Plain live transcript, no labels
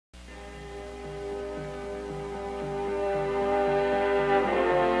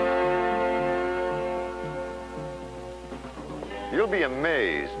be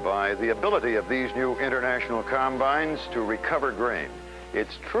amazed by the ability of these new International combines to recover grain.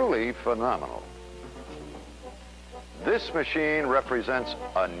 It's truly phenomenal. This machine represents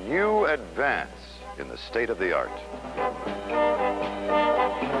a new advance in the state of the art.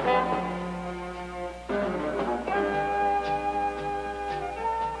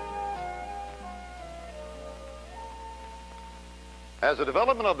 As the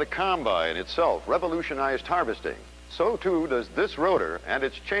development of the combine itself revolutionized harvesting, so too does this rotor and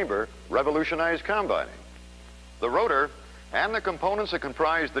its chamber revolutionize combining. The rotor and the components that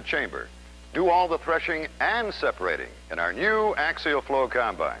comprise the chamber do all the threshing and separating in our new axial flow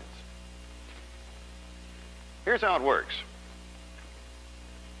combines. Here's how it works.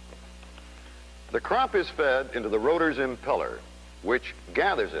 The crop is fed into the rotor's impeller, which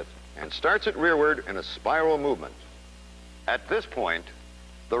gathers it and starts it rearward in a spiral movement. At this point,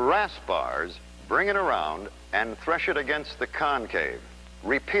 the rasp bars bring it around and thresh it against the concave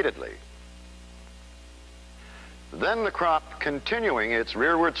repeatedly. Then the crop, continuing its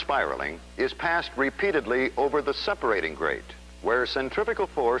rearward spiraling, is passed repeatedly over the separating grate, where centrifugal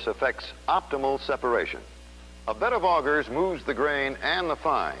force affects optimal separation. A bed of augers moves the grain and the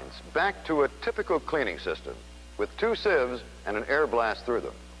fines back to a typical cleaning system with 2 sieves and an air blast through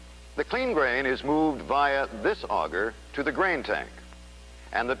them. The clean grain is moved via this auger to the grain tank,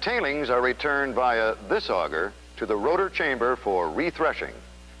 and the tailings are returned via this auger to the rotor chamber for rethreshing.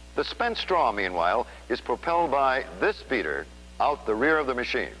 The spent straw, meanwhile, is propelled by this feeder out the rear of the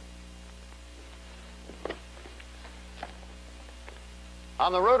machine.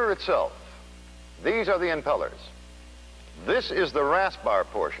 On the rotor itself, these are the impellers. This is the rasp bar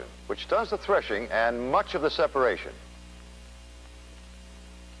portion, which does the threshing and much of the separation.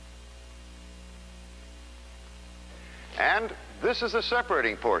 And this is the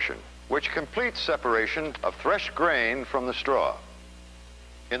separating portion, which completes separation of threshed grain from the straw.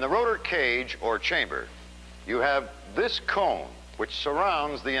 In the rotor cage or chamber, you have this cone which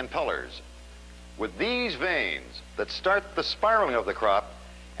surrounds the impellers with these vanes that start the spiraling of the crop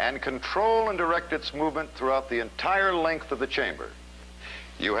and control and direct its movement throughout the entire length of the chamber.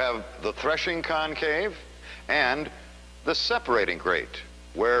 You have the threshing concave and the separating grate,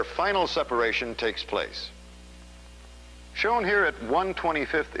 where final separation takes place. Shown here at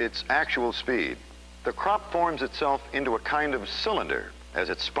 1/25th its actual speed, the crop forms itself into a kind of cylinder as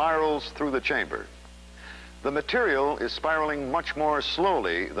it spirals through the chamber. The material is spiraling much more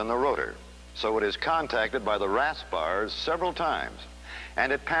slowly than the rotor, so it is contacted by the rasp bars several times,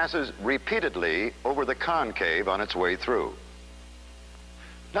 and it passes repeatedly over the concave on its way through.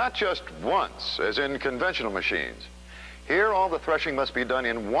 Not just once, as in conventional machines. Here, all the threshing must be done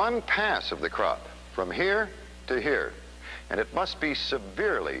in one pass of the crop, from here to here, and it must be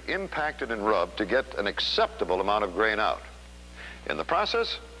severely impacted and rubbed to get an acceptable amount of grain out. In the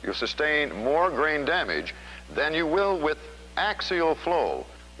process, you sustain more grain damage than you will with axial flow,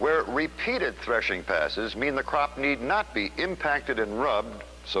 where repeated threshing passes mean the crop need not be impacted and rubbed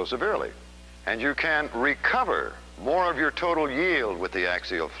so severely. And you can recover more of your total yield with the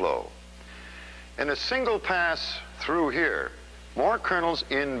axial flow. In a single pass through here, more kernels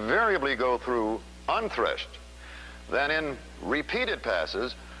invariably go through unthreshed than in repeated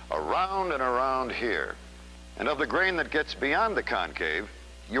passes around and around here. And of the grain that gets beyond the concave,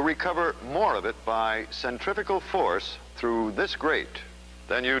 you recover more of it by centrifugal force through this grate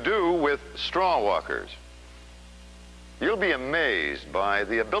than you do with straw walkers. You'll be amazed by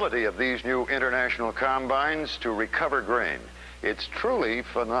the ability of these new International combines to recover grain. It's truly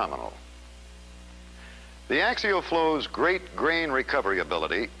phenomenal. The axial flow's great grain recovery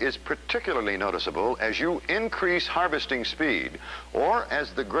ability is particularly noticeable as you increase harvesting speed or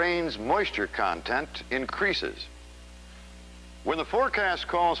as the grain's moisture content increases. When the forecast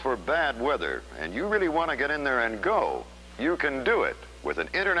calls for bad weather and you really want to get in there and go, you can do it with an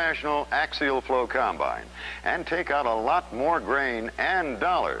International Axial Flow combine and take out a lot more grain and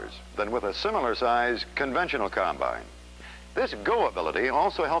dollars than with a similar size conventional combine. This go ability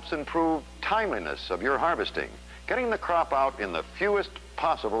also helps improve timeliness of your harvesting, getting the crop out in the fewest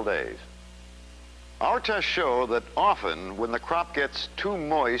possible days. Our tests show that often when the crop gets too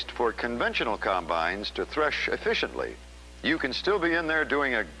moist for conventional combines to thresh efficiently, you can still be in there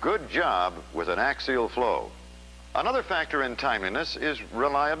doing a good job with an axial flow. Another factor in timeliness is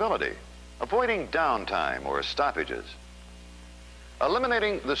reliability, avoiding downtime or stoppages.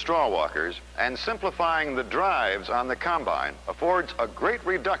 Eliminating the straw walkers and simplifying the drives on the combine affords a great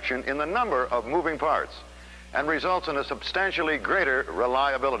reduction in the number of moving parts and results in a substantially greater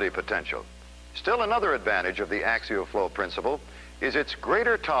reliability potential. Still, another advantage of the axial flow principle is its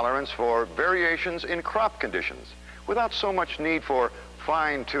greater tolerance for variations in crop conditions, without so much need for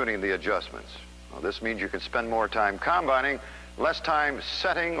fine-tuning the adjustments. Well, this means you can spend more time combining, less time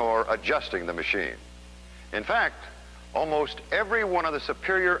setting or adjusting the machine. In fact, almost every one of the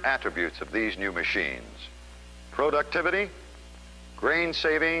superior attributes of these new machines, productivity, grain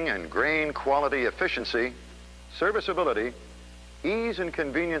saving and grain quality efficiency, serviceability, ease and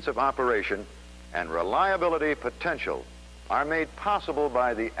convenience of operation, and reliability potential, are made possible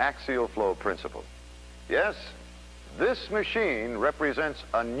by the axial flow principle. Yes, this machine represents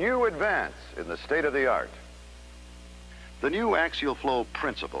a new advance in the state of the art. The new axial flow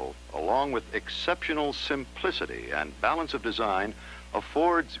principle, along with exceptional simplicity and balance of design,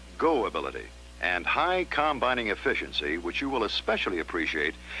 affords go ability and high combining efficiency, which you will especially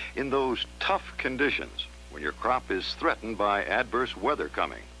appreciate in those tough conditions when your crop is threatened by adverse weather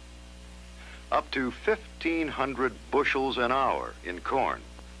coming. Up to 1,500 bushels an hour in corn.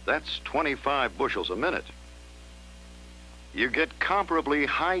 That's 25 bushels a minute. You get comparably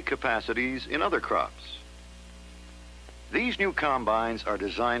high capacities in other crops. These new combines are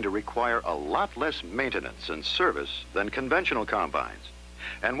designed to require a lot less maintenance and service than conventional combines,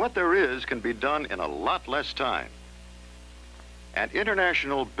 and what there is can be done in a lot less time. An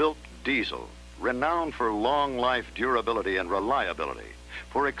international-built diesel, renowned for long life durability and reliability,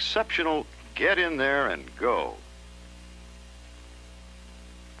 for exceptional get in there and go.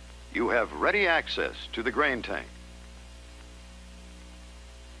 You have ready access to the grain tank.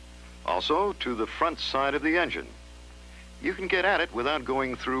 Also to the front side of the engine. You can get at it without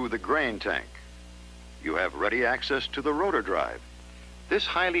going through the grain tank. You have ready access to the rotor drive. This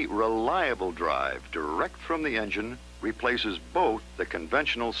highly reliable drive direct from the engine replaces both the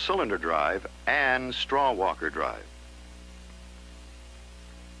conventional cylinder drive and straw walker drive.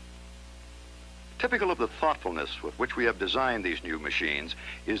 Typical of the thoughtfulness with which we have designed these new machines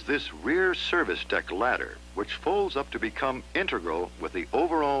is this rear service deck ladder, which folds up to become integral with the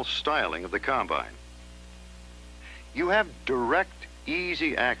overall styling of the combine. You have direct,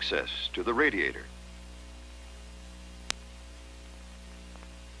 easy access to the radiator.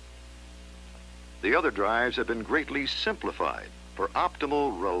 The other drives have been greatly simplified for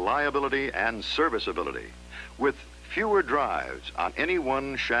optimal reliability and serviceability, with fewer drives on any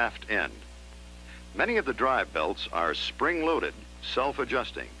one shaft end. Many of the drive belts are spring-loaded,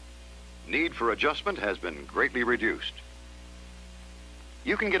 self-adjusting. Need for adjustment has been greatly reduced.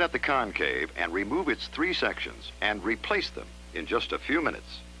 You can get at the concave and remove its 3 sections and replace them in just a few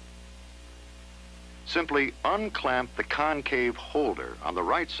minutes. Simply unclamp the concave holder on the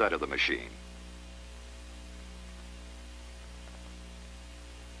right side of the machine.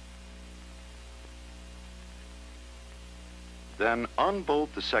 Then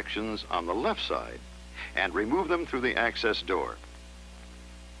unbolt the sections on the left side and remove them through the access door.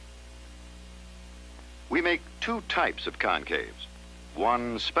 We make 2 types of concaves,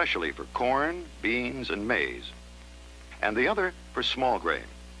 one specially for corn, beans, and maize, and the other for small grain.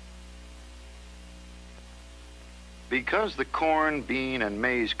 Because the corn, bean, and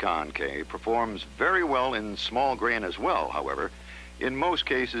maize concave performs very well in small grain as well, however, in most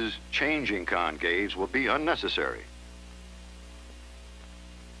cases, changing concaves will be unnecessary.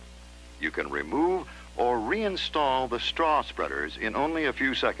 You can remove or reinstall the straw spreaders in only a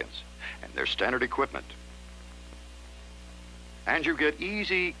few seconds, and they're standard equipment. And you get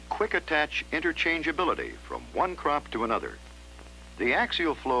easy, quick attach interchangeability from one crop to another. The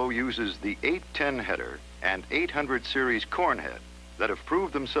Axial Flow uses the 810 header and 800 series corn head that have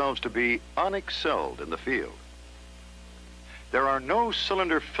proved themselves to be unexcelled in the field. There are no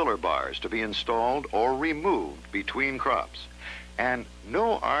cylinder filler bars to be installed or removed between crops, and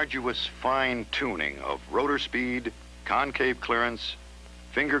no arduous fine-tuning of rotor speed, concave clearance,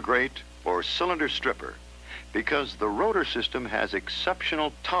 finger grate, or cylinder stripper, because the rotor system has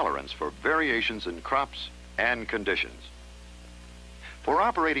exceptional tolerance for variations in crops and conditions. For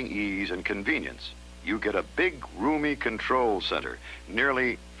operating ease and convenience, you get a big, roomy control center,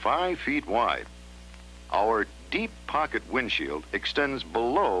 nearly 5 feet wide. Our deep pocket windshield extends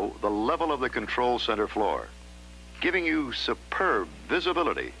below the level of the control center floor, giving you superb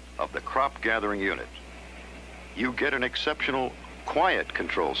visibility of the crop gathering unit. You get an exceptional quiet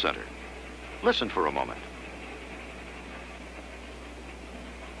control center. Listen for a moment.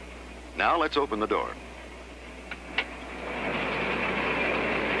 Now let's open the door.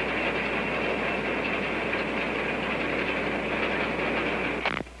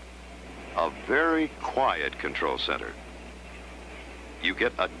 A very quiet control center. You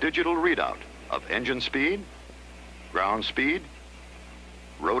get a digital readout of engine speed, ground speed,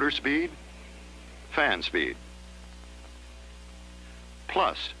 rotor speed, fan speed,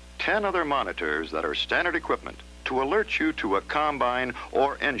 plus 10 other monitors that are standard equipment to alert you to a combine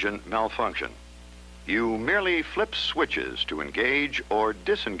or engine malfunction. You merely flip switches to engage or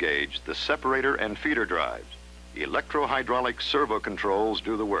disengage the separator and feeder drives. Electro-hydraulic servo controls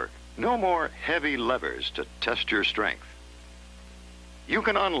do the work. No more heavy levers to test your strength. You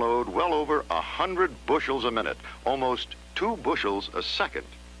can unload well over 100 bushels a minute, almost 2 bushels a second,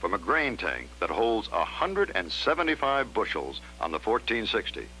 from a grain tank that holds 175 bushels on the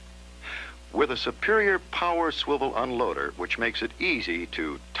 1460. With a superior power swivel unloader, which makes it easy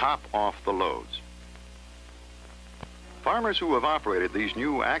to top off the loads. Farmers who have operated these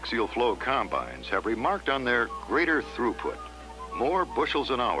new axial flow combines have remarked on their greater throughput, more bushels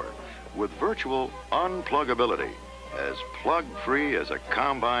an hour, with virtual unpluggability, as plug-free as a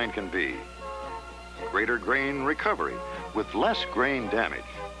combine can be. Greater grain recovery with less grain damage.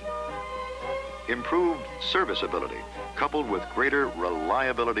 Improved serviceability coupled with greater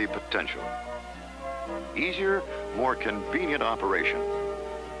reliability potential. Easier, more convenient operation.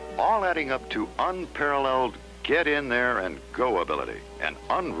 All adding up to unparalleled get in there and go ability and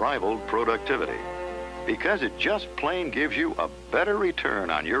unrivaled productivity, because it just plain gives you a better return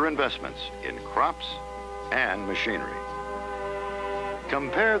on your investments in crops and machinery.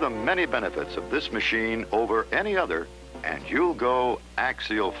 Compare the many benefits of this machine over any other and you'll go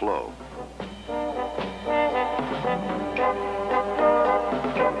axial flow.